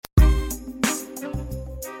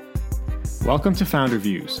Welcome to Founder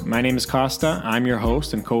Views. My name is Costa. I'm your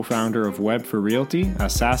host and co-founder of Web for Realty, a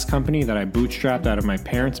SaaS company that I bootstrapped out of my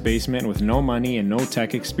parents' basement with no money and no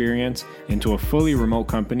tech experience into a fully remote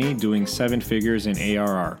company doing 7 figures in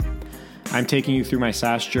ARR. I'm taking you through my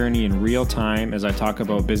SaaS journey in real time as I talk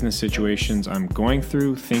about business situations I'm going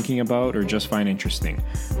through, thinking about, or just find interesting.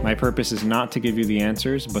 My purpose is not to give you the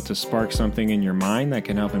answers, but to spark something in your mind that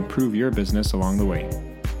can help improve your business along the way.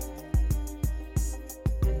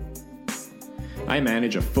 I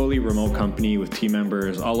manage a fully remote company with team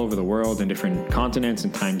members all over the world in different continents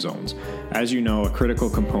and time zones. As you know, a critical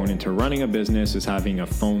component to running a business is having a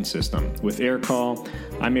phone system. With AirCall,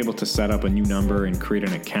 I'm able to set up a new number and create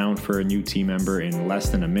an account for a new team member in less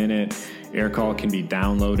than a minute. AirCall can be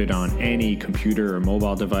downloaded on any computer or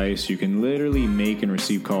mobile device. You can literally make and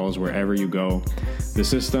receive calls wherever you go. The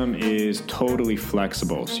system is totally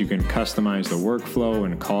flexible, so you can customize the workflow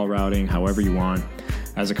and call routing however you want.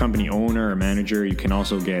 As a company owner or manager, you can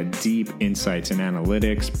also get deep insights and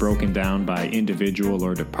analytics broken down by individual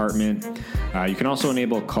or department. You can also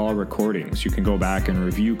enable call recordings. You can go back and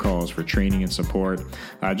review calls for training and support.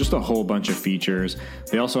 Just a whole bunch of features.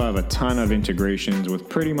 They also have a ton of integrations with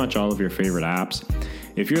pretty much all of your favorite apps.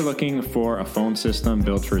 If you're looking for a phone system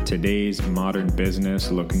built for today's modern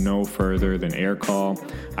business, look no further than AirCall.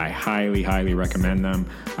 I highly recommend them.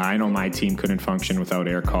 I know my team couldn't function without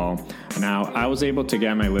AirCall. Now, I was able to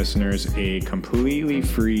get my listeners a completely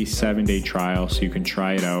free 7-day trial so you can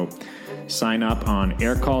try it out. Sign up on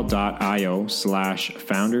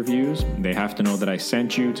aircall.io/founderviews. They have to know that I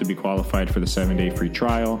sent you to be qualified for the 7-day free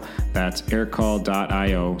trial. That's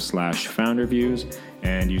aircall.io/founderviews.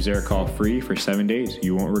 And use AirCall free for 7 days.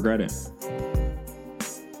 You won't regret it.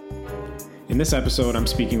 In this episode, I'm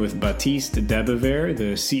speaking with Baptiste Debevere,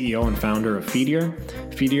 the CEO and founder of Feedier.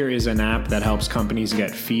 Feedier is an app that helps companies get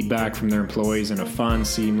feedback from their employees in a fun,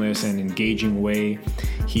 seamless, and engaging way.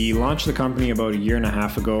 He launched the company about 1.5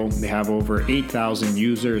 years ago. They have over 8,000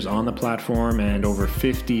 users on the platform and over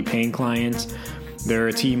 50 paying clients. They're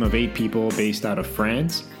a team of 8 people based out of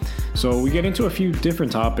France. So we get into a few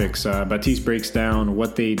different topics. Baptiste breaks down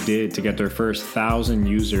what they did to get their first 1,000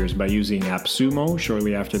 users by using AppSumo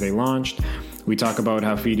shortly after they launched. We talk about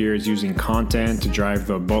how Feedier is using content to drive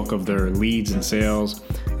the bulk of their leads and sales,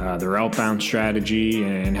 their outbound strategy,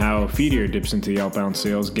 and how Feedier dips into the outbound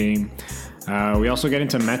sales game. We also get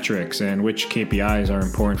into metrics and which KPIs are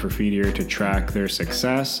important for Feedier to track their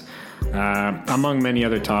success. Among many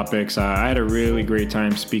other topics. I had a really great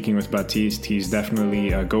time speaking with Baptiste. He's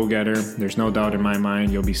definitely a go-getter. There's no doubt in my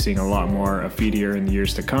mind you'll be seeing a lot more of Feedier in the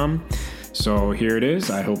years to come. So here it is.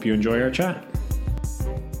 I hope you enjoy our chat.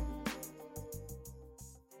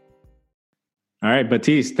 All right,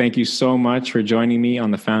 Baptiste, thank you so much for joining me on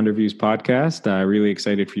the Founder Views podcast. Really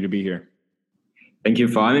excited for you to be here. Thank you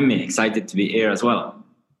for having me. Excited to be here as well.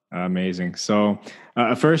 Amazing. So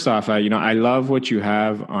first off, I love what you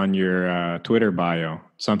have on your Twitter bio.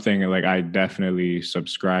 Something like I definitely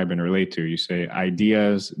subscribe and relate to. You say,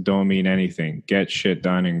 ideas don't mean anything. Get shit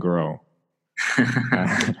done and grow.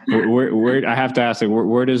 Where I have to ask,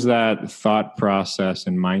 where does that thought process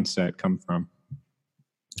and mindset come from?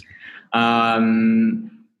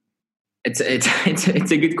 It's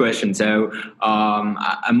a good question. So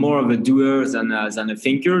I'm more of a doer than a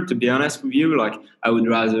thinker, to be honest with you. Like I would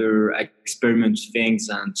rather experiment things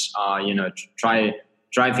and try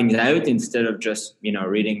things out instead of just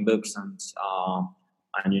reading books and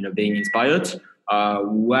being inspired.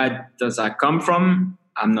 What does that come from?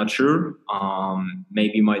 I'm not sure.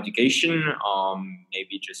 Maybe my education.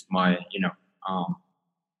 Maybe just my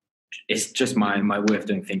it's just my way of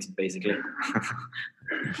doing things, basically.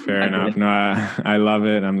 Fair enough. No, I love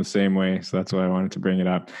it. I'm the same way. So that's why I wanted to bring it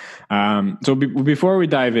up. So before we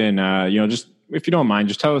dive in, just if you don't mind,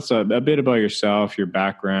 just tell us a bit about yourself, your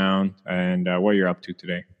background, and what you're up to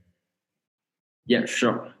today. Yeah,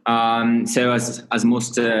 sure. So as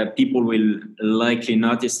most people will likely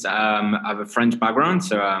notice, I have a French background.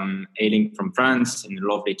 So I'm hailing from France in a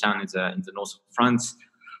lovely town in the north of France.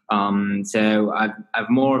 So I've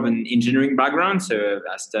more of an engineering background. So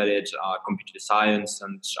I studied computer science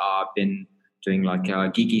and I've been doing like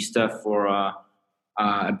geeky stuff for a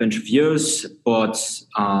bunch of years. But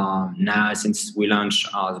now, since we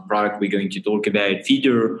launched the product we're going to talk about,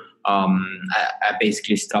 Feedier, I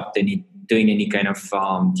basically stopped doing any kind of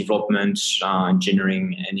development,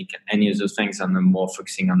 engineering, any of those things, and I'm more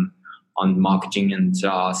focusing on marketing and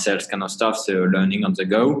sales kind of stuff. So learning on the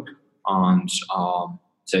go, and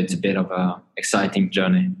so it's a bit of a exciting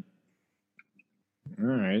journey. All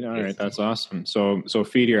right. That's awesome. So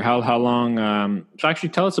Feedier, how long? So actually,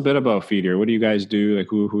 tell us a bit about Feedier. What do you guys do? Like,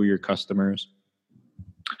 who are your customers?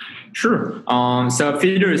 Sure. So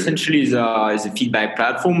Feeder essentially is a feedback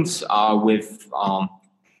platforms with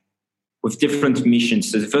different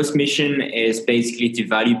missions. So the first mission is basically to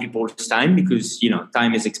value people's time because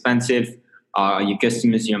time is expensive. Your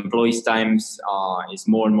customers, your employees' times is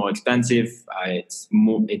more and more expensive. It's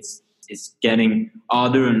getting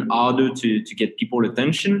harder and harder to get people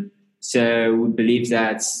attention. So we believe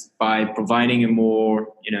that by providing a more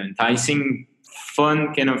enticing,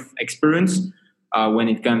 fun kind of experience when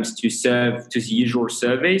it comes to the usual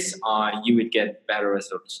surveys, you would get better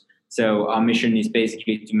results. So our mission is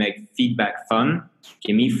basically to make feedback fun,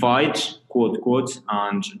 gamified, quote,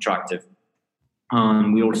 and attractive.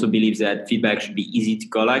 We also believe that feedback should be easy to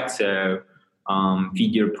collect. So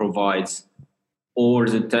Feeder provides all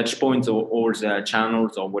the touch points or all the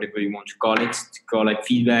channels or whatever you want to call it to collect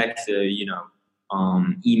feedback. So,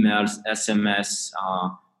 emails, SMS,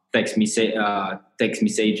 text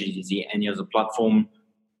messages, any other platform,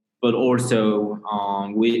 but also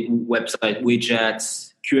website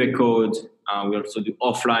widgets, QR code. We also do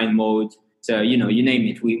offline mode. So, you name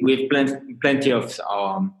it. We have plenty of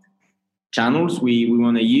channels we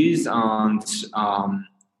want to use, and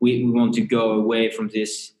we want to go away from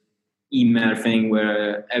this email thing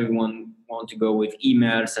where everyone wants to go with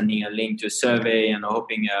email, sending a link to a survey and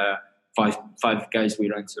hoping five guys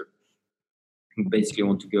will answer. We basically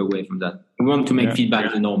want to go away from that. We want to make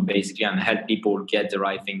feedback the norm, basically, and help people get the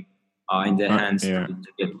right thing in their hands to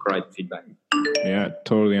get the right feedback. Yeah,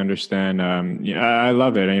 totally understand. I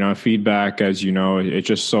love it. Feedback, as you know, it's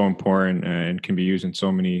just so important and can be used in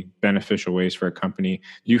so many beneficial ways for a company.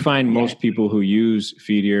 Do you find most people who use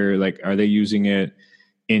Feeder, are they using it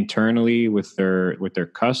internally with their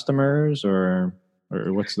customers, or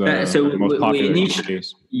what's the most popular use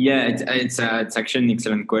case? Yeah, it's actually an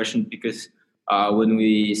excellent question because when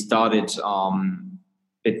we started a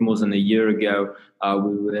bit more than a year ago,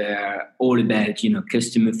 we were all about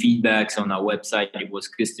customer feedbacks on our website. It was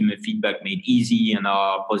customer feedback made easy, and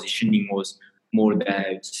our positioning was more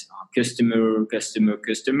about customer.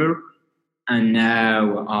 And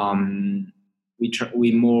now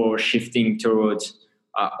we're more shifting towards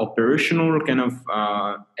operational kind of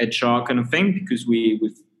HR kind of thing because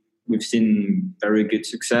we've seen very good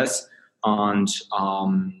success and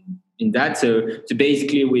in that. So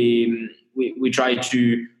basically we try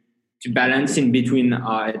to balance in between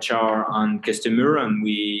HR and customer, and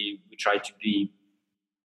we try to be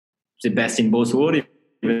the best in both worlds,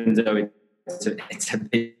 even though it's a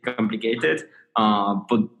bit complicated.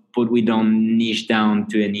 But we don't niche down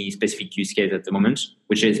to any specific use case at the moment,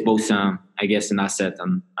 which is both, I guess, an asset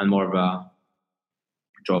and more of a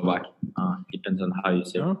drawback. Depends on how you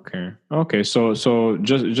say it. Okay. So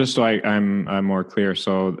just so I'm more clear.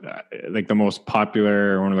 So the most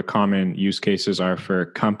popular or one of the common use cases are for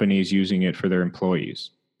companies using it for their employee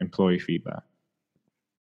feedback.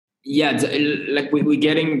 Yeah, we're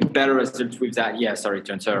getting better results with that. Yeah, sorry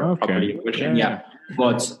to answer properly your question. Yeah.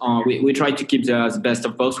 But we try to keep the best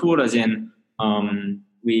of both worlds, as in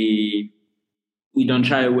we don't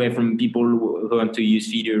shy away from people who want to use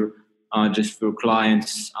Feeder just for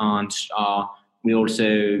clients, and we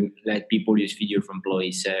also let people use Feeder for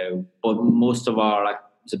employees. So, but most of our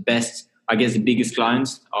the best, I guess, the biggest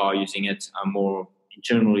clients are using it more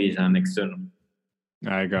internally than external.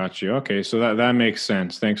 I got you. Okay, so that makes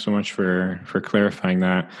sense. Thanks so much for clarifying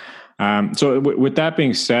that. So with that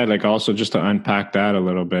being said, also just to unpack that a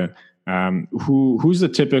little bit, who's the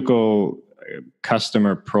typical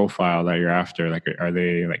customer profile that you're after? Are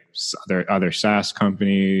they other SaaS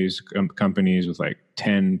companies with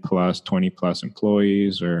 10 plus, 20 plus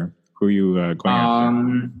employees, or who are you going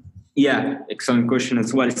after? Yeah, excellent question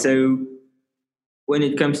as well. So when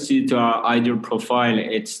it comes to our ideal profile,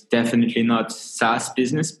 it's definitely not SaaS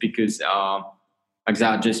business because there are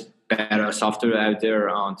just better software out there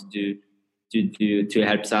to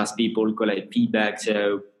help SaaS people collect feedback.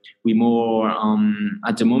 So we more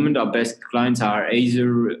at the moment our best clients are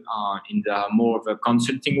either in the more of a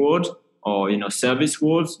consulting world or service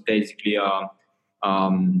worlds. Basically,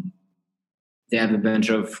 they have a bunch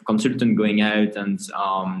of consultants going out and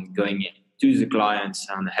going to the clients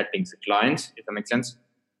and helping the clients, if that makes sense.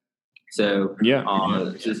 So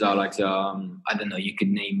these are I don't know, you could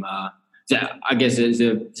name I guess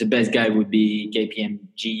the best guy would be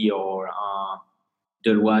KPMG or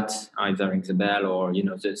Deloitte, either rings a bell, or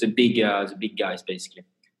the big guys basically.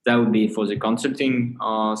 That would be for the consulting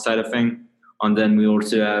side of thing. And then we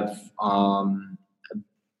also have a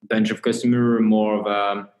bunch of customers more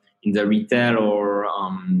of in the retail or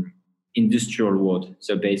industrial world.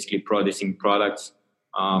 So basically producing products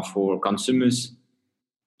for consumers.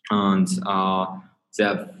 And they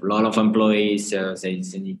have a lot of employees. So they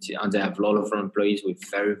need to, and they have a lot of employees with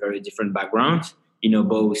very, very different backgrounds.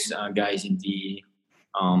 Both guys in the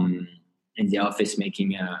office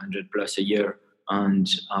making 100 plus a year, and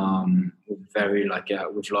very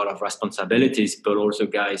with a lot of responsibilities, but also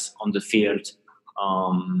guys on the field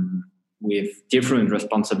with different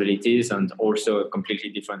responsibilities and also a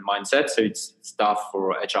completely different mindset. So it's tough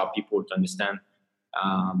for HR people to understand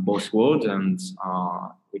both worlds, and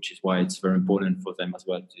which is why it's very important for them as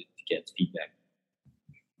well to get feedback.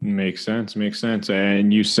 Makes sense.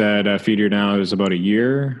 And you said Feedier now is about a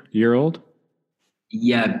year old?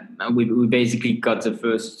 Yeah, we basically got the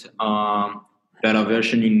first beta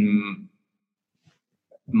version in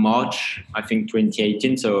March, I think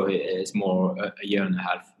 2018. So it's more a year and a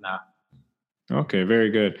half now. Okay, very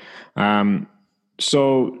good.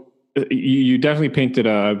 So you definitely painted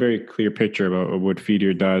a very clear picture about what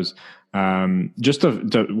Feedier does. Just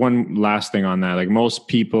one last thing on that, like most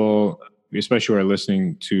people, especially who are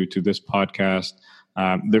listening to this podcast,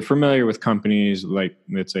 they're familiar with companies like,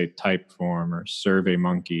 let's say, Typeform or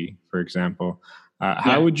SurveyMonkey, for example.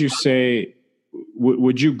 How would you say,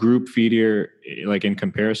 would you group Feedier like in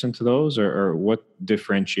comparison to those, or what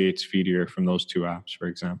differentiates Feedier from those two apps, for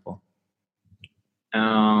example?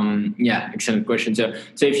 Excellent question. So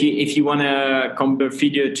if you want to compare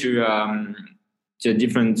Feedier to a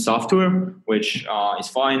different software, which is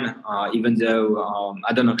fine, even though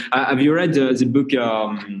I don't know. Have you read the book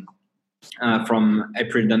from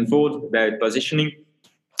April Dunford about positioning?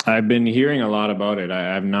 I've been hearing a lot about it. I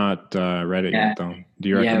have not read it yet, though. Do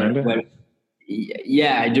you recommend it? Well,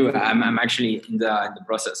 yeah, I do. I'm actually in the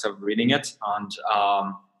process of reading it,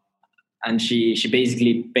 and she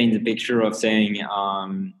basically paints a picture of saying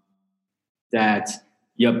that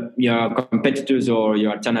your competitors or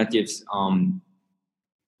your alternatives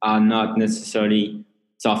are not necessarily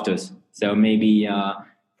softwares. So maybe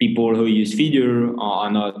people who use Feedier were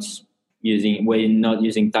not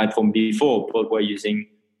using Typeform before, but were using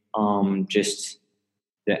just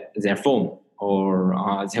their phone, or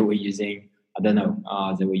they were using, I don't know,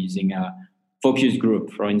 they were using a focus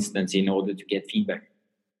group, for instance, in order to get feedback.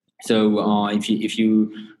 So if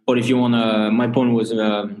you want to, my point was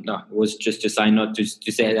just to sign up to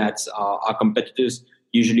say that our competitors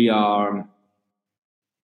usually are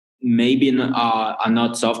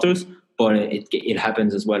not softwares, but it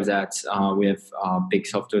happens as well that we have big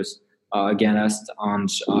softwares against us. And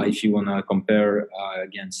if you want to compare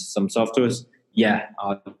against some softwares,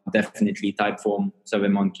 definitely Typeform,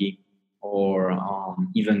 SurveyMonkey, or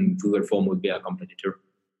even Google Form would be a competitor.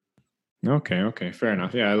 Okay, fair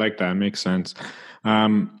enough. Yeah, I like that. It makes sense.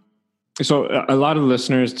 So a lot of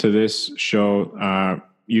listeners to this show are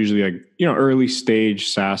usually early stage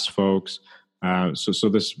SaaS folks. So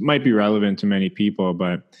this might be relevant to many people,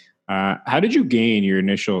 but how did you gain your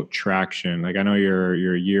initial traction? Like, I know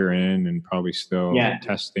you're a year in and probably still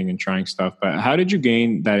testing and trying stuff, but how did you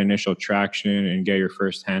gain that initial traction and get your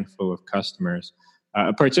first handful of customers?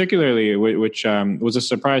 Particularly, which was a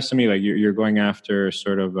surprise to me, like you're going after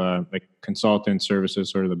sort of like consultant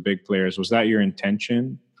services, sort of the big players. Was that your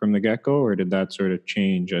intention from the get-go, or did that sort of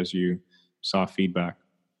change as you saw feedback?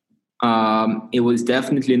 It was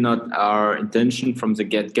definitely not our intention from the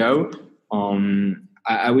get-go.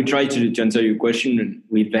 I would try to answer your question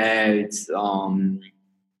without saying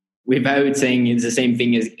it's the same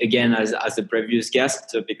thing as the previous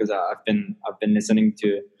guest, because I've been listening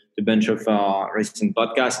to a bunch of recent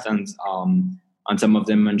podcasts, and some of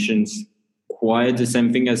them mentioned quite the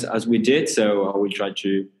same thing as we did. So I will try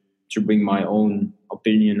to bring my own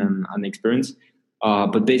opinion and experience.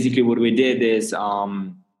 But basically, what we did is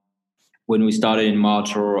when we started in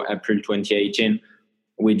March or April 2018,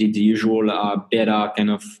 we did the usual beta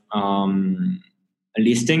kind of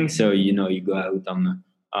listing. So you go out on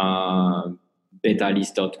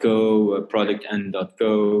betalist.co,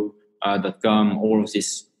 productn.co.com, all of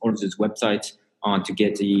these websites to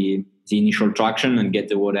get the initial traction and get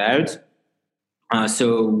the word out.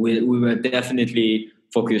 So we were definitely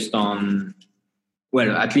focused on,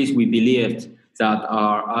 well, at least we believed that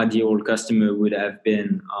our ideal customer would have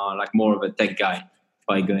been like more of a tech guy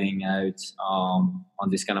by going out on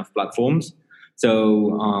these kind of platforms.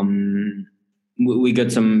 So we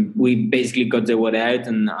basically got the word out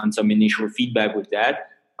and some initial feedback with that.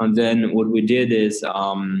 And then what we did is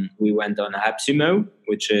we went on AppSumo,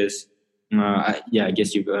 which is, I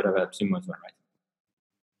guess you've heard of AppSumo as well, right?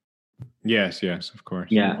 Yes, of course.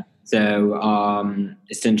 Yeah. So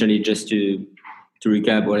essentially, just to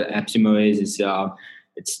recap what AppSumo is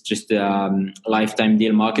it's just a lifetime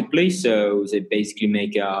deal marketplace. So they basically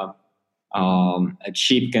make a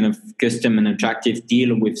cheap kind of custom and attractive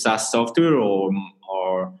deal with SaaS software or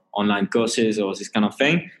or online courses or this kind of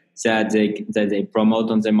thing that they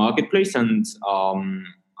promote on their marketplace,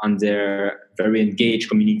 and their very engaged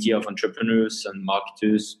community of entrepreneurs and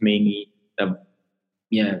marketers, mainly.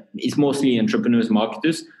 It's mostly entrepreneurs,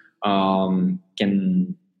 marketers,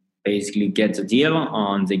 can basically get the deal,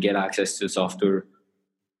 and they get access to software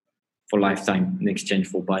for lifetime in exchange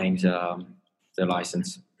for buying the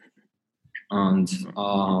license. And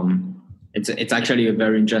it's actually a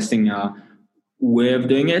very interesting way of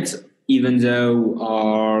doing it, even though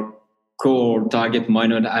our core target might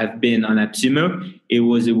not have been on AppSumo. It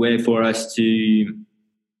was a way for us to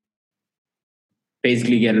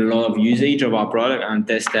basically get a lot of usage of our product and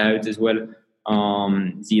test out as well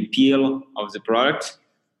the appeal of the product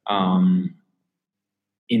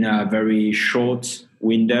in a very short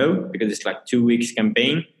window, because it's like 2 weeks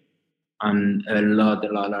campaign, and a lot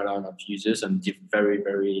of users and very,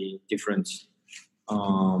 very different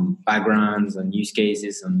backgrounds and use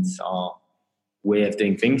cases and way of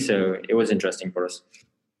doing things. So it was interesting for us.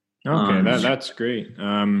 Okay, that's great.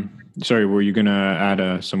 Sorry, were you going to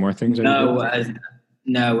add some more things? No, what I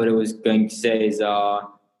was going to say is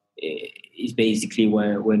basically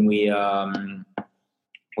when we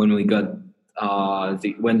got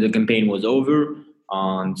when the campaign was over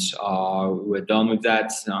and we were done with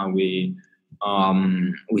that, we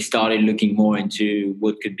started looking more into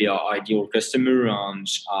what could be our ideal customer, and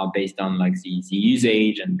based on like the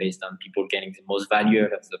usage and based on people getting the most value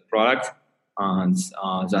out of the product. And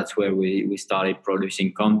that's where we started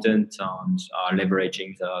producing content and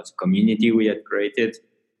leveraging the community we had created.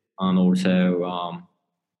 And also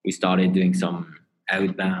we started doing some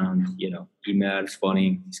outbound, emails,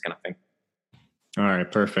 phoning, this kind of thing. All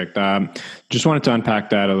right, perfect. Just wanted to unpack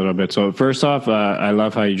that a little bit. So first off, I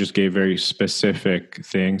love how you just gave very specific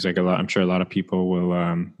things. Like I'm sure a lot of people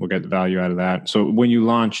will get value out of that. So when you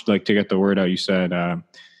launched, like to get the word out, you said,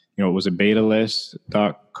 was it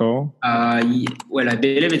betalist.co? Well, I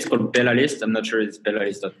believe it's called Betalist. I'm not sure it's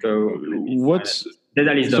betalist.co. What's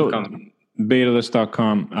betalist.com?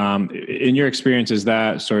 Betalist.com. In your experience, is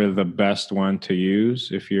that sort of the best one to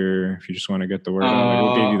use if you just want to get the word out? Like,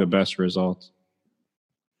 what gave you the best results?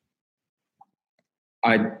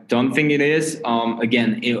 I don't think it is.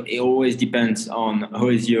 Again, it always depends on who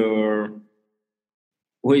is your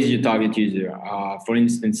target user. For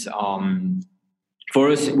instance, for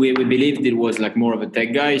us, we believed it was like more of a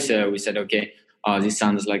tech guy, so we said, okay, this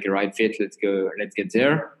sounds like a right fit. Let's get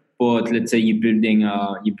there. But let's say you're building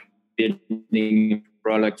a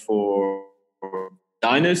product for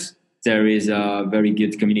designers. There is a very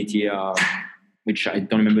good community, which I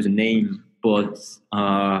don't remember the name, but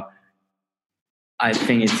I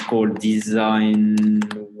think it's called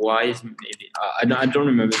DesignWise. Maybe I don't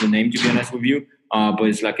remember the name, to be honest with you. But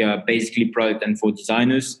it's like a basically product and for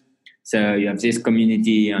designers. So you have this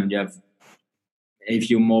community, and you have if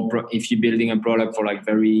you're building a product for like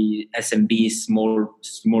very SMB, small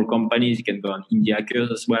companies, you can go on Indie Hackers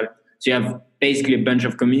as well. So you have basically a bunch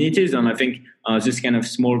of communities, and I think this kind of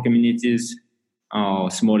small communities,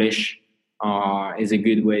 smallish, is a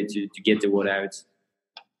good way to get the word out,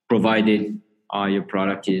 provided your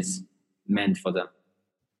product is meant for them.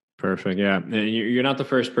 Perfect. Yeah. You're not the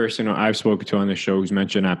first person I've spoken to on the show who's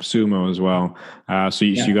mentioned AppSumo as well. So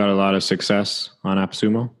you got a lot of success on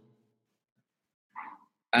AppSumo?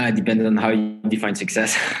 Depends on how you define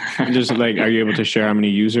success. Just like, are you able to share how many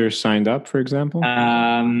users signed up, for example?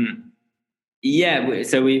 Yeah.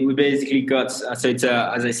 So we basically got, so it's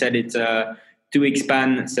as I said, it's a 2-week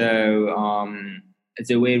span. So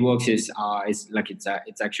the way it works is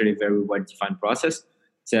it's actually a very well-defined process.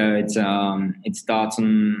 So it starts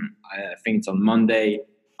on, I think it's on Monday,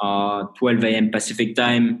 12 a.m. Pacific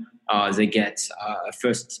time. They get a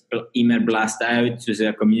first email blast out to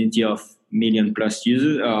their community of 1 million plus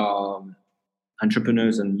users,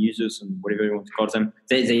 entrepreneurs and users and whatever you want to call them.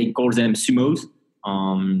 They call them sumos.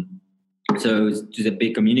 So to the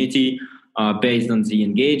big community, based on the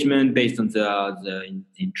engagement, based on the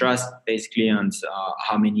interest, basically, and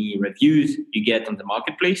how many reviews you get on the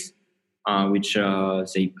marketplace. Which I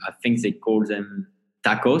think they call them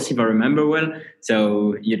tacos, if I remember well.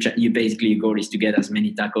 So you basically, your goal is to get as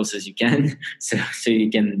many tacos as you can, so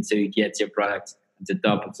you get your product at the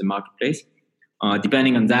top of the marketplace.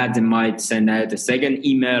 Depending on that, they might send out a second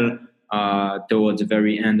email towards the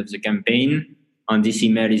very end of the campaign. And this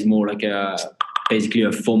email is more like basically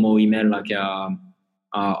a FOMO email, like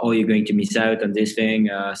oh, you're going to miss out on this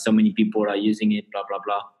thing. So many people are using it, blah blah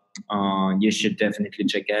blah. You should definitely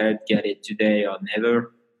check out, get it today or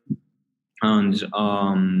never. And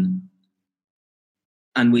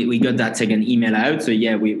we got that second email out. So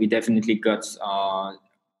yeah, we definitely got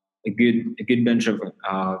good bunch of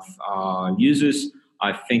users.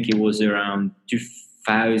 I think it was around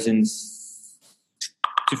 2,000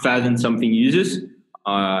 something users in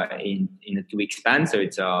a 2-week span. So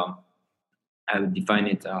it's I would define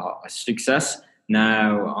it a success.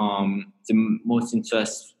 Now, the most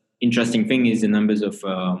interesting thing is the numbers of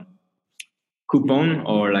coupon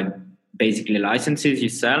or like basically licenses you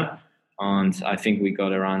sell. And I think we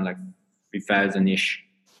got around like 3,000-ish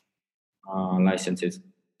licenses.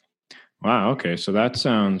 Wow. Okay. So that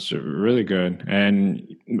sounds really good.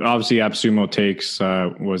 And obviously AppSumo takes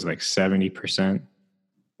was like 70%.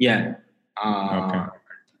 Yeah. Okay.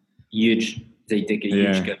 Huge. They take a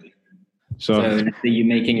huge cut. So let's say you're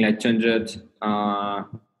making like 200. I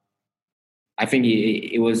think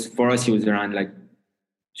it was for us. It was around like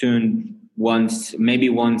maybe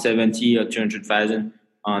 170 or 200,000,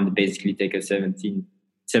 and basically take a 70%.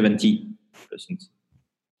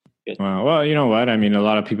 Wow. Well, you know what? I mean, a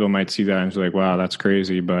lot of people might see that and be like, "Wow, that's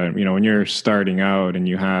crazy." But when you're starting out and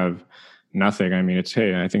you have nothing, I mean, I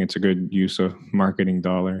think it's a good use of marketing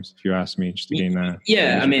dollars, if you ask me, just to gain that.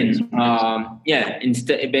 Yeah, I mean,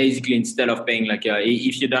 instead of paying like,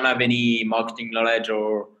 if you don't have any marketing knowledge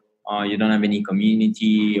or you don't have any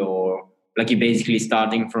community or like you're basically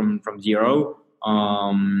starting from zero,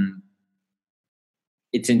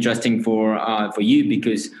 it's interesting for you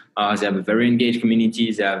because they have a very engaged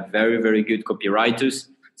community. They have very, very good copywriters,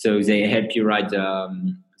 so they help you write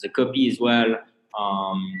the copy as well.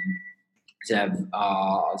 They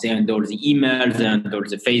handle the emails, they handle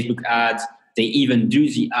the Facebook ads. They even do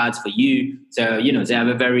the ads for you. So they have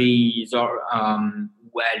a very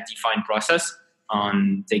well-defined process,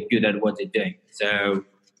 and they're good at what they're doing. So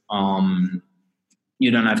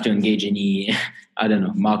you don't have to engage any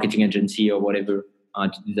marketing agency or whatever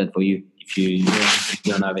to do that for you if you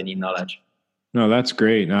don't have any knowledge. No, that's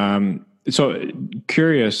great. So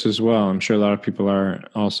curious as well, I'm sure a lot of people are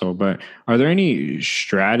also, but are there any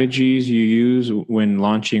strategies you use when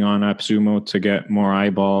launching on AppSumo to get more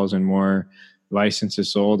eyeballs and more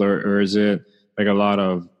licenses sold, or is it like a lot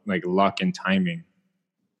of like luck and timing?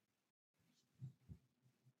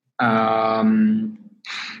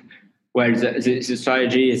 Well, the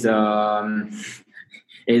strategy is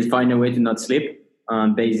find a way to not sleep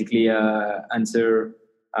and basically answer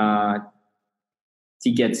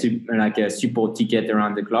tickets, like a support ticket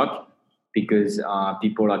around the clock, because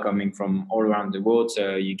people are coming from all around the world.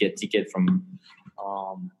 So you get ticket from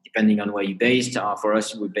depending on where you're based. For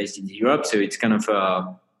us, we're based in Europe, so it's kind of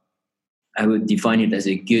I would define it as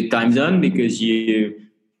a good time zone, because you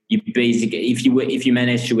basically if you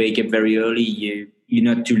manage to wake up very early, you're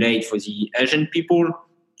not too late for the Asian people,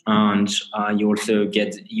 and you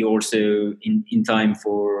also in time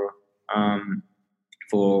for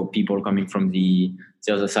people coming from the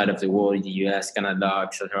other side of the world, the US, Canada,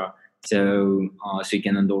 etc. So you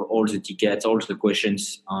can handle all the tickets, all the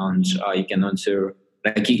questions, and you can answer.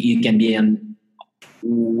 Like you can be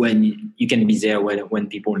when you can be there when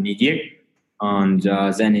people need you, and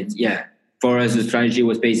then for us the strategy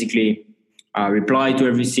was basically reply to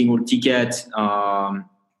every single ticket,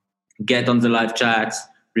 get on the live chats,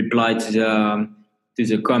 reply to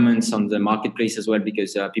the comments on the marketplace as well,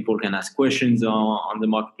 because people can ask questions on the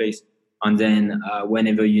marketplace, and then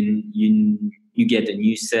whenever you get a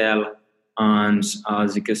new sale and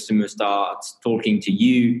the customer starts talking to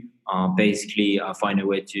you, basically find a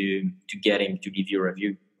way to get him to give you a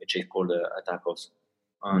review, which is called a tacos.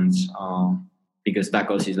 And because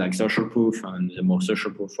tacos is like social proof, and the more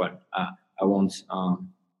social proof, I won't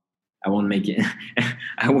make it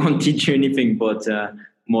I won't teach you anything, but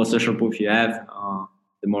more social proof you have,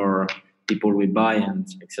 the more people will buy, and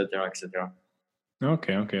etc.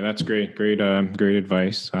 Okay, that's great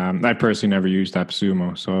advice. I personally never used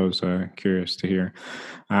AppSumo, so I was curious to hear.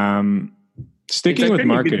 Sticking with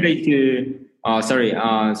marketing. Sorry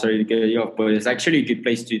to get you off, but it's actually a good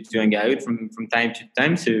place to hang out from time to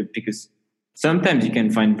time. So because sometimes you can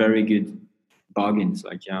find very good bargains,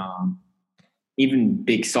 like even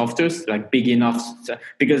big softwares, like big enough,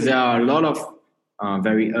 because there are a lot of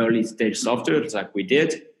very early stage softwares like we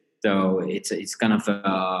did. So it's kind of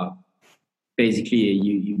basically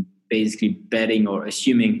you basically betting or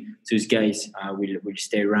assuming those guys will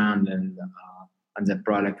stay around, and the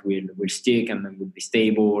product will stick and then will be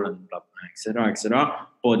stable and blah, blah, etc.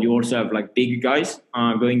 But you also have like big guys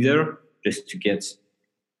going there just to get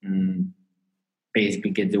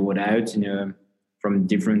basically get the word out, from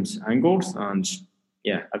different angles. And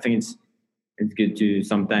I think it's good to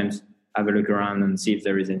sometimes have a look around and see if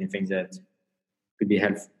there is anything that could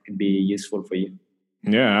be useful for you.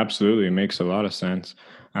 Yeah, absolutely. It makes a lot of sense.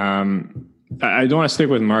 I don't want to stick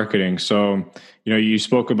with marketing. So, you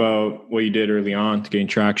spoke about what you did early on to gain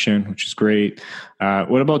traction, which is great.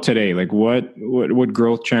 What about today? Like what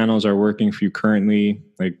growth channels are working for you currently?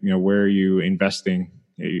 Like, where are you investing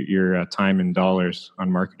your time and dollars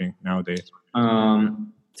on marketing nowadays?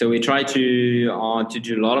 So we try to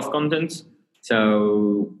do a lot of content.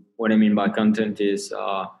 So what I mean by content is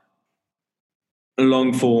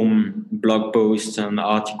long form blog posts and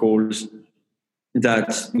articles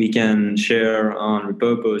that we can share and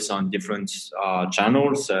repurpose on different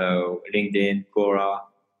channels. So LinkedIn, Quora,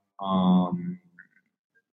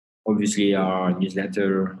 obviously our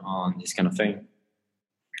newsletter, this kind of thing.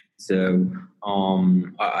 So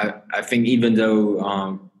I think even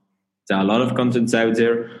though there are a lot of contents out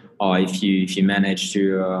there, if you manage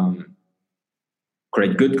to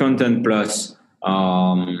create good content plus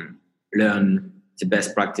learn the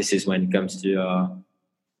best practices when it comes to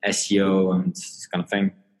SEO and this kind of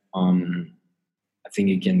thing, I think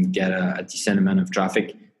you can get a decent amount of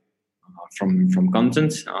traffic from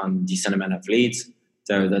content and decent amount of leads.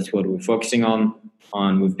 So that's what we're focusing on,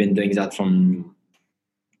 and we've been doing that from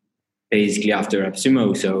basically after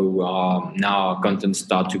AppSumo. So now our content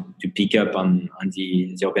start to pick up, and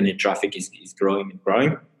the organic traffic is growing and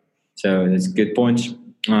growing. So that's a good point.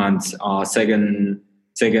 And our second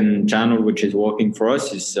channel, which is working for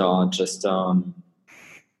us, is just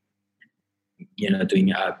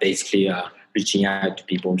doing basically reaching out to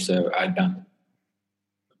people. So outbound.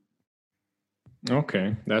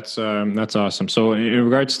 Okay, that's awesome. So in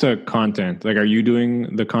regards to content, like, are you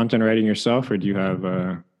doing the content writing yourself, or do you have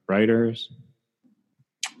writers?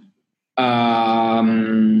 I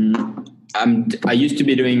used to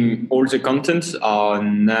be doing all the content.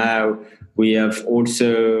 Now we have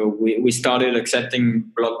also we started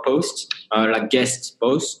accepting blog posts, like guest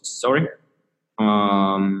posts. Sorry,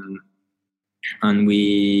 and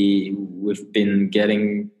we've been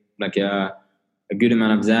getting like a good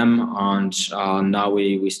amount of them, and now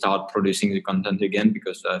we start producing the content again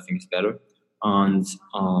because I think it's better. And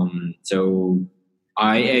so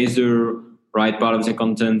I either write part of the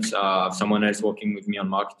content, someone else working with me on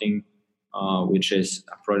marketing, which is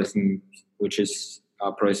producing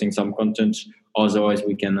some content. Otherwise,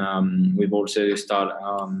 we can we've also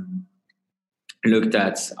looked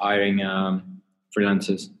at hiring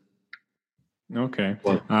freelancers. Okay.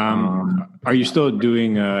 Are you still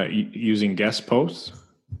doing using guest posts?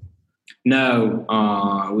 No,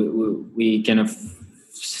 we kind of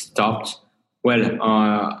stopped.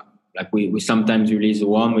 Well, like we sometimes release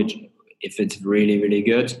one, which if it's really really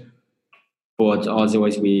good, but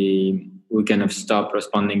otherwise we kind of stop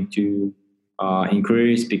responding to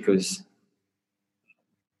inquiries because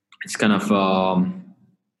it's kind of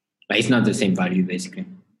it's not the same value basically.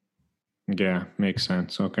 Yeah, makes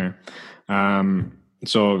sense. Okay.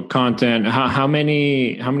 So content, how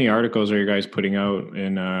many articles are you guys putting out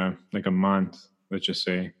in like a month, let's just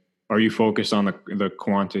say? Are you focused on the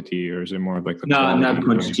quantity, or is it more like the quality? Not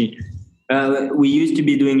quantity. We used to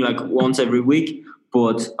be doing like once every week,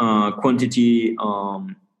 but quantity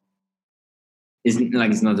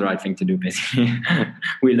it's not the right thing to do basically.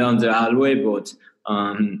 We learned the hard way, but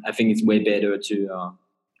I think it's way better to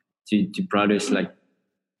produce like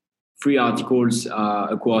 3 articles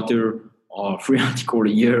a quarter or 3 articles a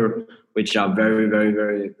year, which are very, very,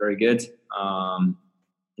 very, very good,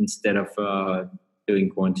 instead of doing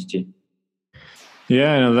quantity.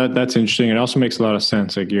 Yeah, no, that's interesting. It also makes a lot of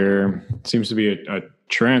sense. Like seems to be a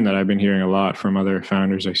trend that I've been hearing a lot from other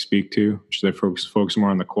founders I speak to, which they focus more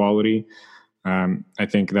on the quality. I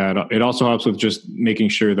think that it also helps with just making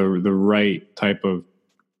sure the right type of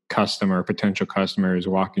customer, potential customer, is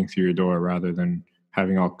walking through your door rather than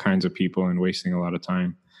having all kinds of people and wasting a lot of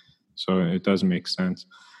time. So it does make sense.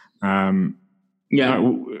 Yeah.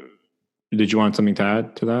 Did you want something to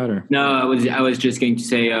add to that, or? No, I was just going to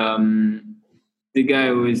say the guy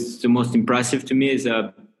who is the most impressive to me is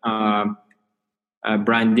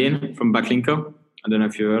Brian Dean from Backlinko. I don't know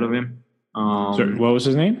if you heard of him. Sorry, what was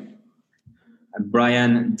his name?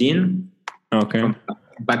 Brian Dean. Okay. From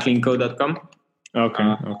backlinko.com.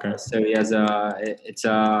 Okay. So he has it's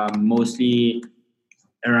mostly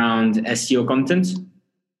around SEO content.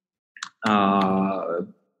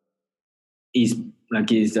 He's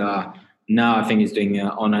now I think he's doing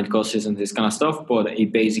online courses and this kind of stuff, but he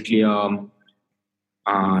basically got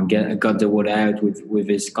the word out with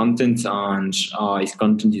his content, and his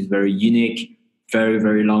content is very unique, very,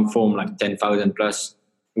 very long form, like 10,000 plus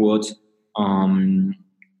words.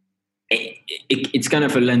 It's kind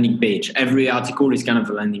of a landing page. Every article is kind of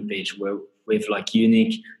a landing page with like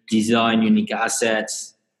unique design, unique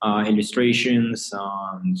assets, illustrations,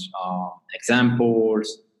 and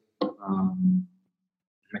examples,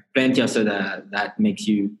 like plenty of stuff that makes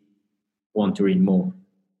you want to read more.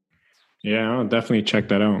 Yeah, I'll definitely check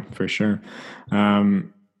that out for sure.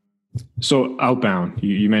 So outbound,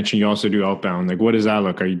 you mentioned you also do outbound. Like, what does that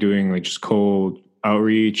look? Are you doing like just cold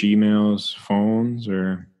outreach, emails, phones,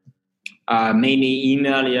 or? Mainly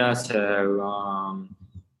email, yeah. So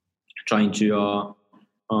trying to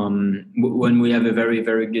when we have a very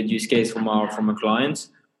very good use case from our clients,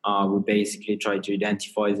 we basically try to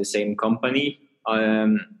identify the same company,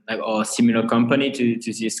 like or similar company to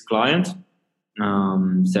this client.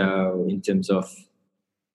 So in terms of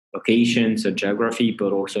location, so geography,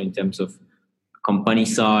 but also in terms of company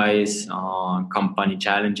size, company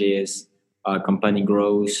challenges, company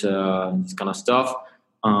growth, this kind of stuff.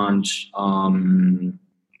 And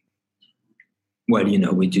well,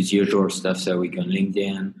 we do the usual stuff. So we go on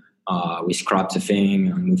LinkedIn, we scrap the thing,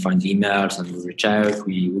 and we find emails, and we reach out.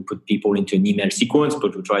 We put people into an email sequence,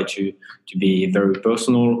 but we try to be very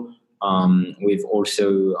personal.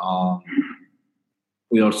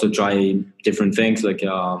 We also try different things like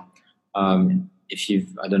I don't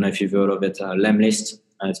know if you've heard of it, Lemlist.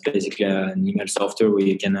 It's basically an email software where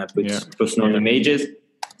you can put personal images.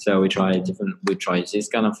 So we try this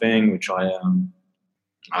kind of thing. We try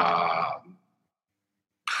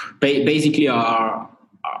basically our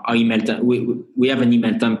email. We have an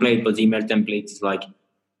email template, but the email template is like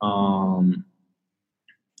a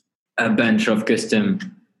bunch of custom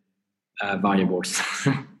variables.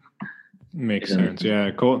 Makes sense. Yeah,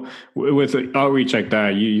 cool. With outreach like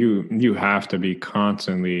that, you have to be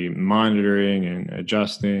constantly monitoring and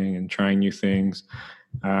adjusting and trying new things.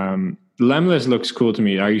 Lemlist looks cool to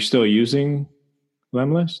me. Are you still using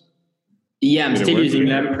Lemlist? Yeah, I'm still using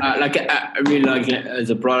them. I really like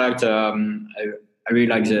the product. I really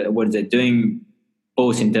like what they're doing,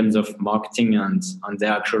 both in terms of marketing and the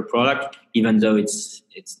actual product. Even though it's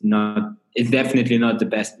definitely not the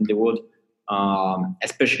best in the world.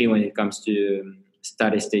 Especially when it comes to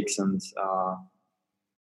statistics and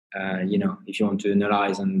if you want to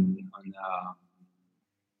analyze and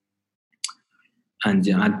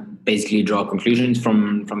basically draw conclusions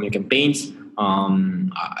from your campaigns.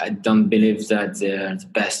 I don't believe that they're the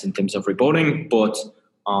best in terms of reporting, but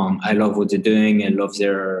I love what they're doing. I love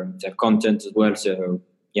their content as well. So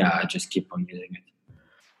yeah, I just keep on using it.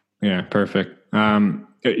 Yeah, perfect.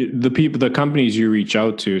 The companies you reach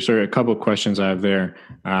out to. Sorry, a couple of questions I have there.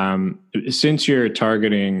 Since you're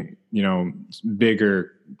targeting,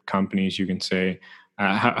 bigger companies, you can say,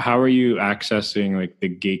 how are you accessing like the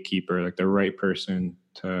gatekeeper, like the right person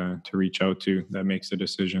to reach out to that makes the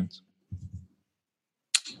decisions?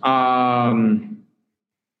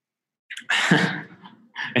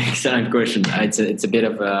 Excellent question. It's a bit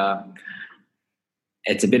of a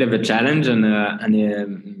challenge and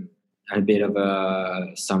a bit of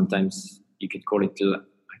a, sometimes you could call it,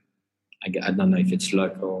 I don't know if it's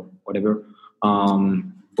luck or whatever.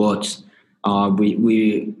 But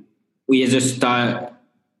we either start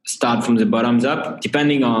from the bottoms up,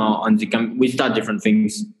 depending on we start different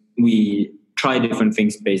things. We try different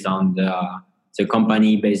things based on the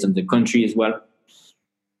company, based on the country as well.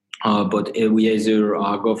 But we either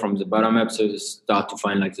go from the bottom up, so start to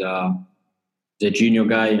find like the junior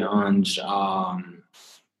guy, and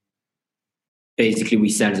basically we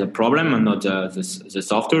sell the problem and not the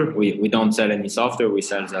software. We don't sell any software. We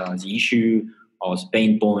sell the issue or the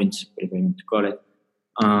pain point, whatever you want to call it,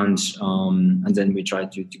 and then we try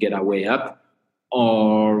to get our way up,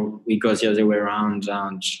 or we go the other way around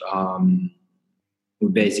and we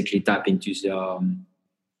basically tap into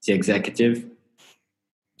the executive.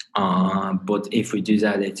 But if we do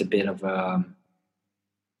that, it's a bit of a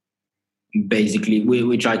basically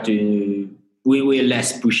we try to we're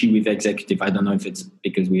less pushy with executive. I don't know if it's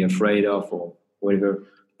because we're afraid of or whatever,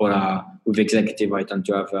 but with executive I tend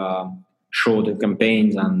to have shorter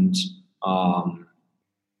campaigns, and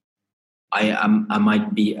I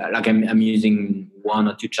might be like I'm using 1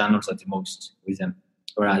 or 2 channels at the most with them,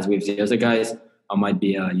 whereas with the other guys I might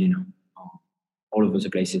be all over the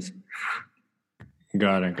places.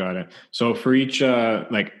 Got it. So for each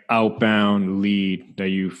like outbound lead that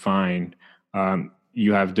you find,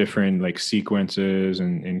 you have different like sequences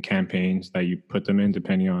and campaigns that you put them in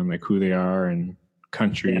depending on like who they are and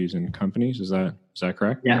countries and companies. Is that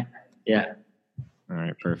correct? Yeah. All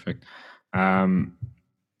right, perfect.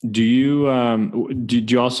 Do you did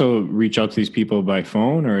you also reach out to these people by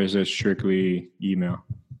phone, or is it strictly email?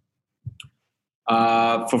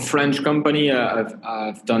 For French company,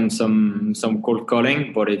 I've done some cold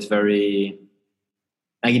calling, but it's very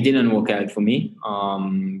it didn't work out for me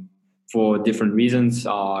for different reasons.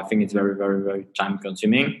 I think it's very very very time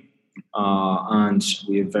consuming. and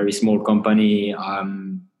we're a very small company.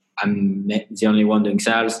 I'm the only one doing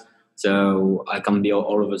sales, so I can be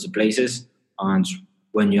all over the places. And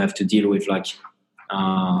when you have to deal with like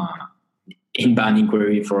inbound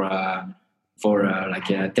inquiry for like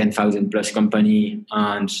a 10,000 plus company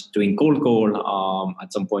and doing cold call,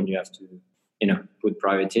 at some point you have to, put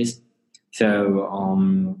priorities. So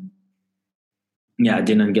I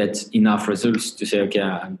didn't get enough results to say, okay,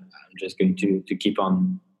 I'm just going to keep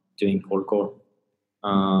on doing cold call.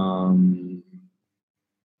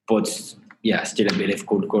 But yeah, still I believe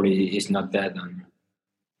cold call is not bad. And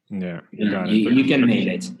you can nail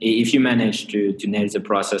it if you manage to nail the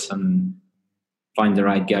process and find the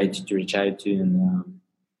right guy to reach out to. And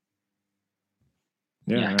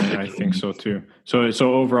I think so too. So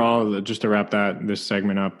overall, just to wrap this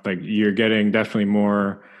segment up, like you're getting definitely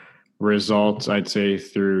more results, I'd say,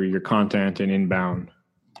 through your content and inbound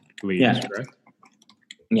leads, correct?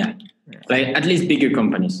 Yeah, like at least bigger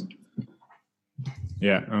companies.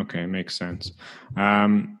 Yeah. Okay, makes sense.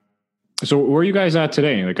 So where are you guys at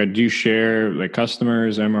today? Like, do you share like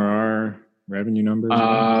customers, MRR, revenue numbers?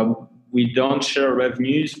 We don't share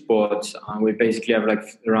revenues, but we basically have like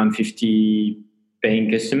around 50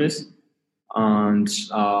 paying customers. And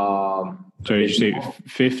so did you say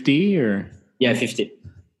 50 or? Yeah, 50.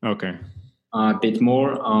 Okay. A bit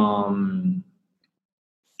more.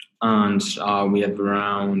 And we have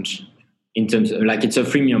around, in terms of like, it's a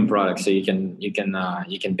freemium product, so you can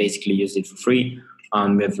basically use it for free.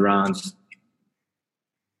 And we have around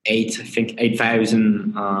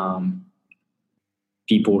 8,000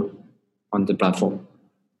 people on the platform.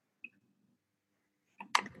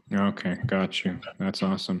 Okay, got you. That's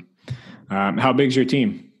awesome. How big's your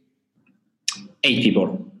team? 8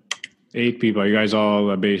 people. 8 people. Are you guys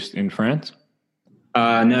all based in France?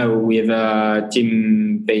 No, we have a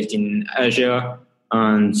team based in Asia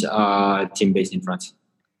and a team based in France.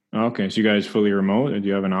 Okay, so you guys fully remote? Do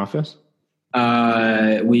you have an office?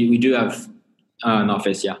 We do have an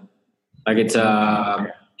office, yeah. Like it's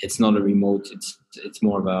not a remote. It's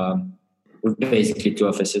more of basically 2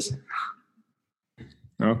 offices.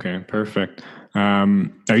 Okay, perfect. Are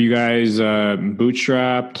you guys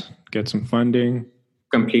bootstrapped? Get some funding?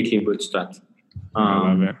 Completely bootstrapped. I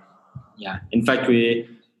love it. Yeah. In fact, we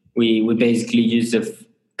basically use the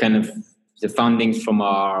fundings from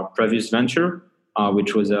our previous venture,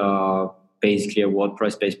 which was basically a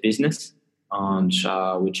WordPress-based business, and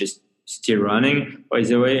which is still running, by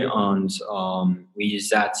the way. And we use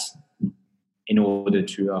that in order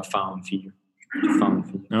to fund Figure.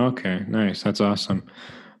 Okay, nice. That's awesome.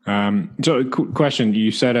 So, question: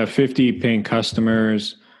 you said 50 paying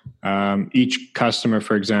customers. Each customer,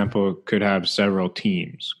 for example, could have several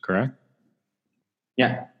teams, correct?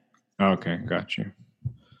 Yeah. Okay, got you.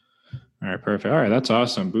 All right, perfect. All right, that's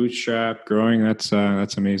awesome. Bootstrap, growing. That's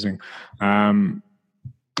amazing. The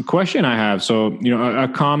question I have, so a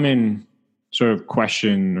common sort of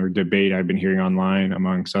question or debate I've been hearing online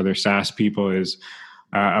amongst other SaaS people is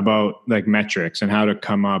about like metrics and how to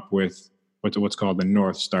come up with what's called the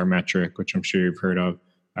North Star metric, which I'm sure you've heard of.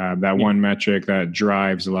 One metric that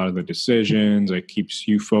drives a lot of the decisions, like keeps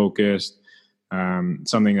you focused,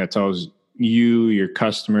 something that tells you, your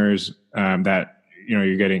customers, that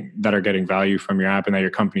that are getting value from your app and that your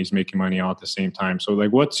company's making money all at the same time. So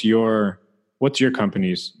like what's your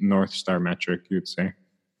company's North Star metric, you would say?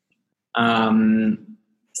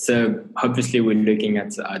 So obviously we're looking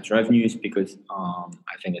at revenues because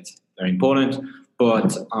I think it's very important,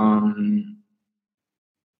 but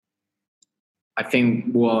I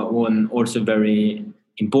think one also very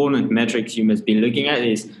important metrics you must be looking at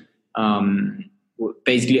is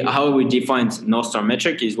basically how we define North Star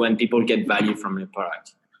metric is when people get value from your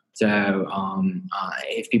product. So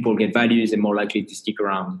if people get value, they're more likely to stick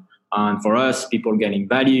around. And for us, people getting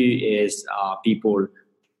value is people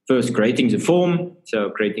first creating the form, so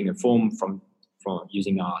creating a form from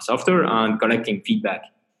using our software and collecting feedback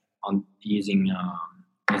on using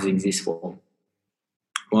this form.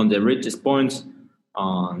 When they reach this point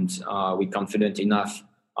and we're confident enough,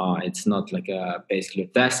 it's not like basically a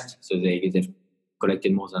test, so they've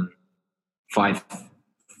collected more than 5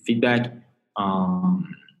 feedback,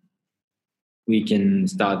 we can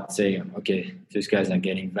start saying, okay, these guys are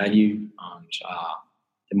getting value and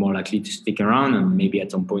they're more likely to stick around, and maybe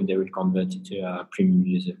at some point they will convert it to a premium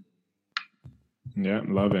user. Yeah,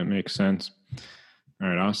 love it. Makes sense. All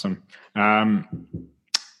right, awesome.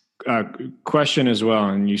 Question as well,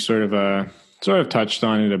 and you sort of touched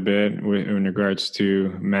on it a bit in regards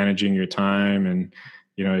to managing your time and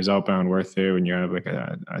is outbound worth it when you have like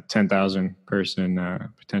a 10,000 person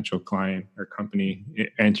potential client or company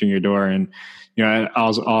entering your door? And, it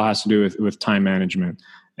all has to do with time management.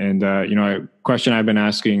 And, a question I've been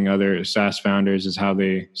asking other SaaS founders is how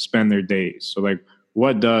they spend their days. So like,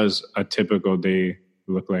 what does a typical day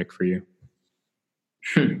look like for you?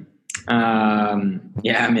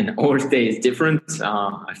 All day is different.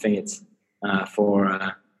 I think it's I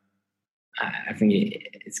think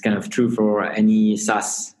it's kind of true for any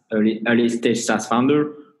SaaS early stage SaaS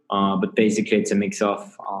founder. But basically, it's a mix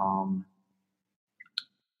of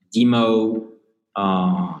demo,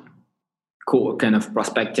 core kind of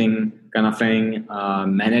prospecting kind of thing,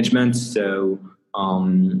 management. So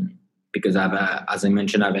because as I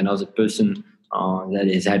mentioned, I have another person that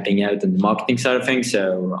is helping out on the marketing side of things.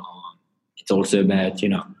 So it's also about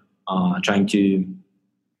trying to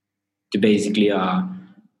basically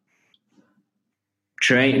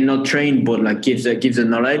not train, but like gives the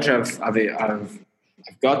knowledge I've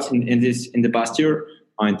got in the past year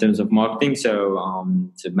in terms of marketing. So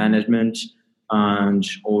management, and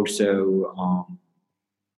also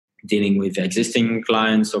dealing with existing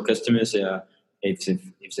clients or customers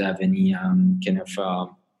if they have any kind of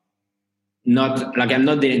not like I'm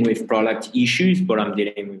not dealing with product issues, but I'm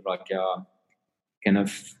dealing with like kind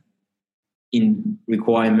of in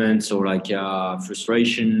requirements or like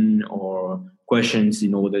frustration or questions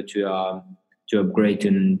in order to upgrade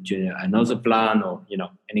to another plan, or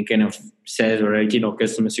any kind of sales related or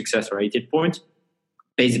customer success related point.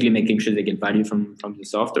 Basically, making sure they get value from the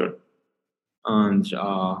software, and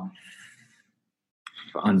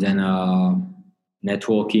then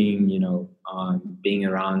networking. Being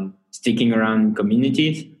around, sticking around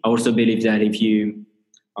communities. I also believe that if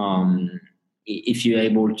you're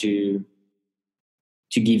able to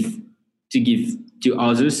give to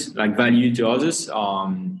others, like value to others,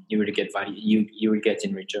 you will get value. You will get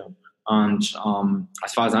in return. And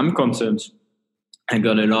as far as I'm concerned, I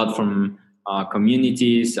got a lot from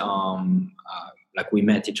communities. Like we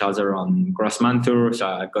met each other on Grossmantor, so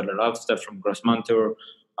I got a lot of stuff from Grossmantor.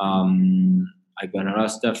 I got a lot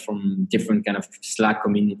of stuff from different kind of Slack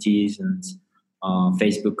communities and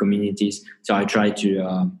Facebook communities. So I try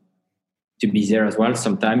to be there as well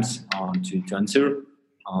sometimes to answer.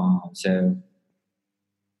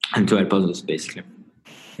 And to help others, basically.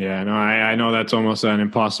 Yeah, no, I know that's almost an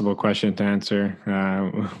impossible question to answer,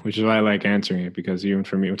 which is why I like answering it, because even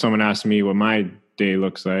for me, when someone asks me what my day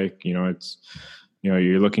looks like, it's,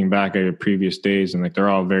 you're looking back at your previous days and like they're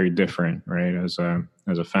all very different, right? As a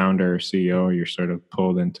founder or CEO, you're sort of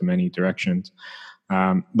pulled into many directions.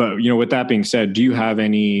 But, with that being said, do you have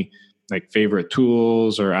any like favorite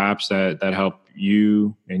tools or apps that help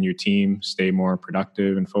you and your team stay more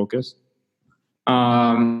productive and focused?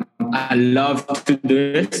 I love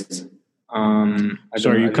Todoist.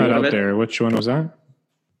 Sorry, you cut out there. Which one was that?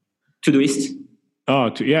 Todoist.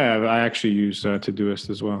 Oh, yeah, I actually use Todoist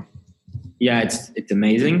as well. Yeah, it's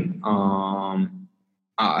amazing.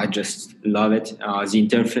 I just love it.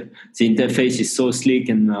 The interface is so sleek,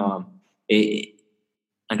 and it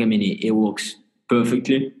works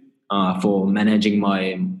perfectly for managing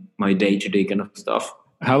my day-to-day kind of stuff.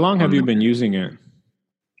 How long have you been using it?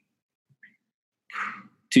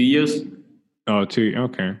 2 years. Oh, 2.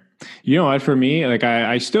 Okay. You know what? For me, like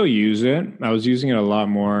I still use it. I was using it a lot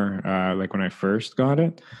more like when I first got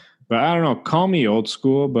it. But I don't know. Call me old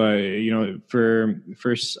school, but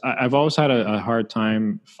I've always had a hard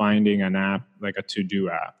time finding an app like a to-do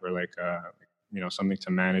app or like something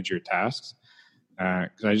to manage your tasks.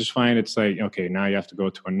 Because I just find it's like, okay, now you have to go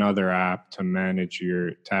to another app to manage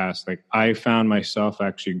your tasks. Like I found myself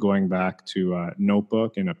actually going back to a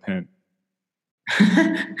notebook and a pen.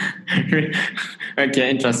 Okay,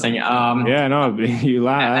 interesting. Yeah, no, you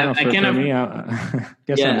laugh. For me, I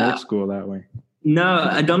guess I'm old school that way. No,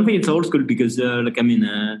 I don't think it's old school because, I'm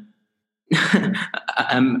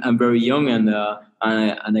very young and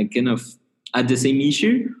I kind of had the same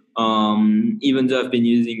issue. Even though I've been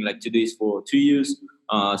using like Todoist for 2 years,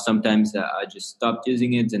 sometimes I just stopped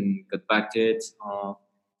using it and got back to it.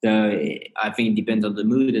 I think it depends on the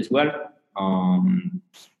mood as well.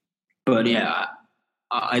 But yeah,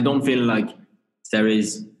 I don't feel like there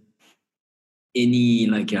is any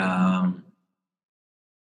like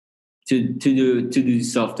to do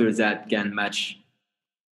software that can match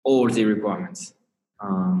all the requirements.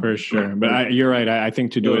 For sure, but you're right. I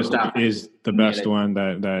think Todoist is the best one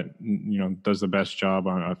that does the best job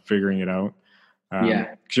on figuring it out.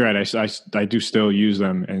 Yeah, you're right. I do still use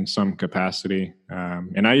them in some capacity,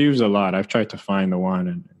 and I use a lot. I've tried to find the one,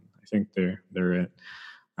 and I think they're it.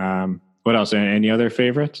 What else? Any other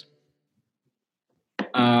favorites?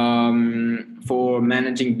 For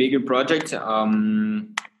managing bigger projects,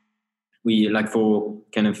 we like for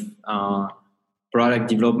kind of product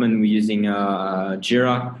development, we're using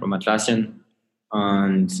Jira from Atlassian,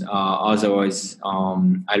 and otherwise,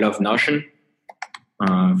 I love Notion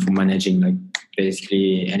for managing like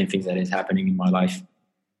basically anything that is happening in my life.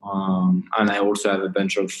 And I also have a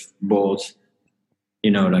bunch of boards,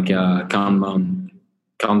 like a Kanban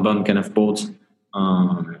kind of boards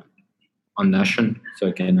on Notion, so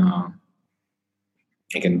I can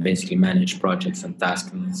basically manage projects and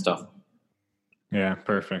tasks and stuff. Yeah,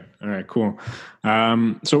 perfect. All right, cool.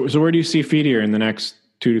 So where do you see Feedier in the next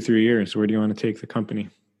 2 to 3 years? Where do you want to take the company?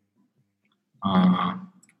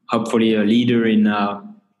 Hopefully a leader in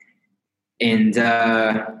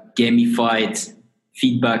gamified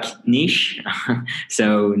feedback niche.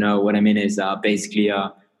 So no, what I mean is basically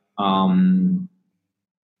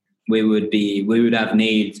we would have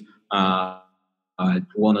nailed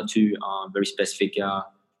one or two very specific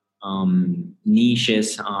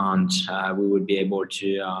niches, and we would be able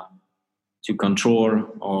to control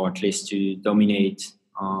or at least to dominate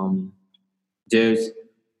those,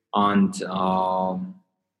 and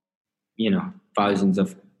thousands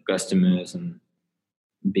of customers and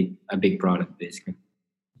a big product basically.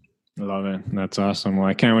 I love it. That's awesome. Well,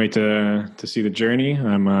 I can't wait to see the journey.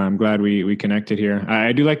 I'm glad we connected here.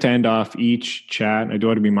 I do like to end off each chat. I do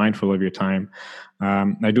want to be mindful of your time.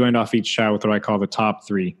 I do end off each chat with what I call the top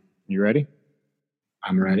 3. You ready?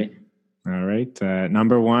 I'm ready. All right.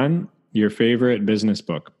 Number 1, your favorite business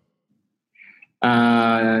book.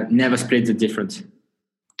 Never Split the Difference.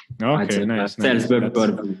 Okay, nice. Sales book,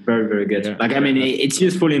 but very, very good. Yeah, it's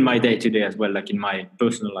useful in my day-to-day as well, like in my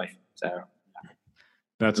personal life. So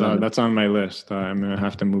that's on my list. I'm going to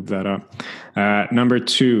have to move that up. Number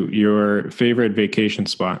 2, your favorite vacation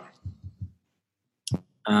spot.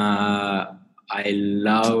 I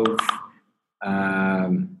love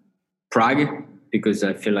Prague, because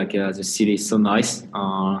I feel like the city is so nice.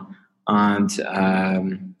 And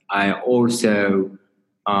I also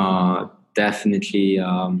definitely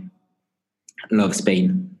love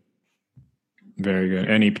Spain. Very good.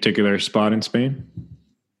 Any particular spot in Spain?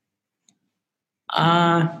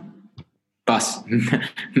 Bus.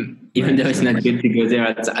 Even though it's not good to go there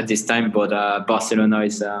at this time, but Barcelona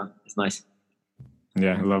is nice.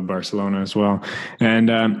 Yeah, I love Barcelona as well. And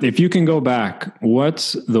if you can go back,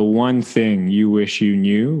 what's the one thing you wish you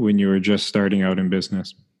knew when you were just starting out in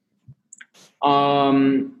business?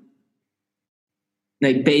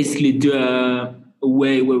 Like basically do a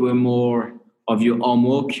way where more of your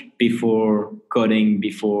homework before coding,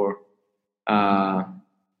 before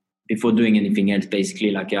doing anything else.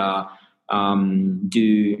 Basically, like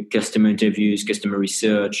do customer interviews, customer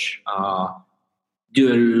research.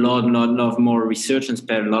 Do a lot more research and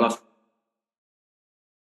spend a lot of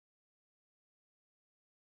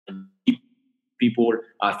people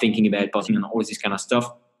thinking about posting and all this kind of stuff.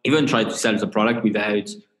 Even try to sell the product without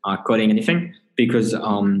coding anything, because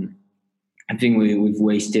I think we've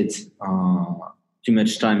wasted too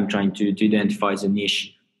much time trying to identify the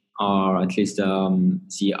niche, or at least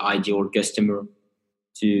the ideal customer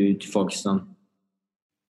to focus on.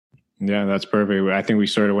 Yeah, that's perfect. I think we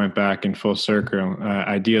sort of went back in full circle.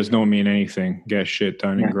 Ideas don't mean anything. Get shit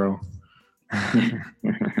done and grow. All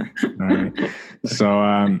right.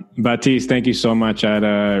 So, Baptiste, thank you so much. I had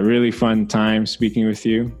a really fun time speaking with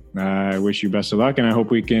you. I wish you best of luck, and I hope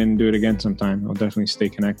we can do it again sometime. I'll definitely stay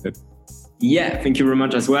connected. Yeah, thank you very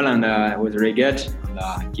much as well. And it was really good.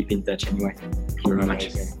 And keep in touch anyway. Thank you very much.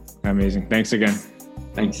 Amazing. Thanks again.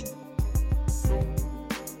 Thanks.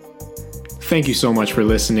 Thank you so much for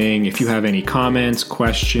listening. If you have any comments,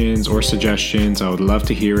 questions, or suggestions, I would love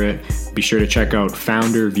to hear it. Be sure to check out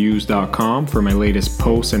founderviews.com for my latest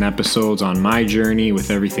posts and episodes on my journey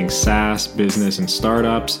with everything SaaS, business, and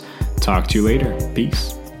startups. Talk to you later.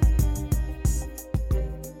 Peace.